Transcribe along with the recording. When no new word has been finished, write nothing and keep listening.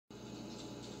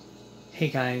Hey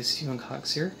guys, Stephen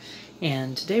Cox here,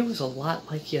 and today was a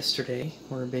lot like yesterday,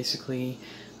 where basically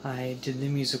I did the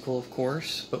musical, of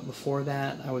course, but before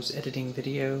that I was editing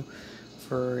video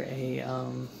for a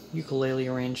ukulele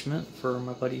arrangement for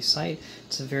my buddy's site.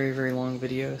 It's a very, very long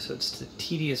video, so it's a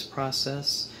tedious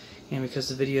process, and because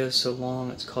the video is so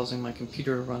long, it's causing my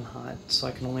computer to run hot, so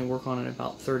I can only work on it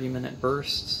about 30-minute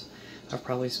bursts. I've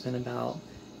probably spent about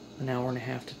an hour and a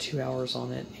half to 2 hours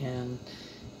on it, and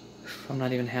I'm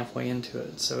not even halfway into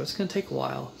it, so it's going to take a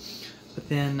while. But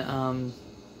then,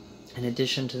 in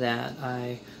addition to that,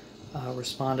 I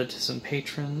responded to some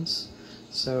patrons.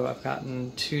 So I've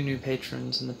gotten 2 new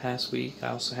patrons in the past week. I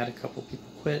also had a couple people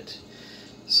quit,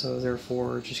 so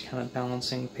therefore just kind of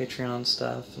balancing Patreon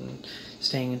stuff and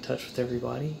staying in touch with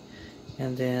everybody.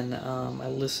 And then I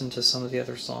listened to some of the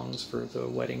other songs for the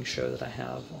wedding show that I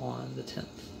have on the 10th.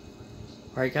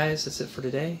 Alright guys, that's it for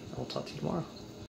today. I'll talk to you tomorrow.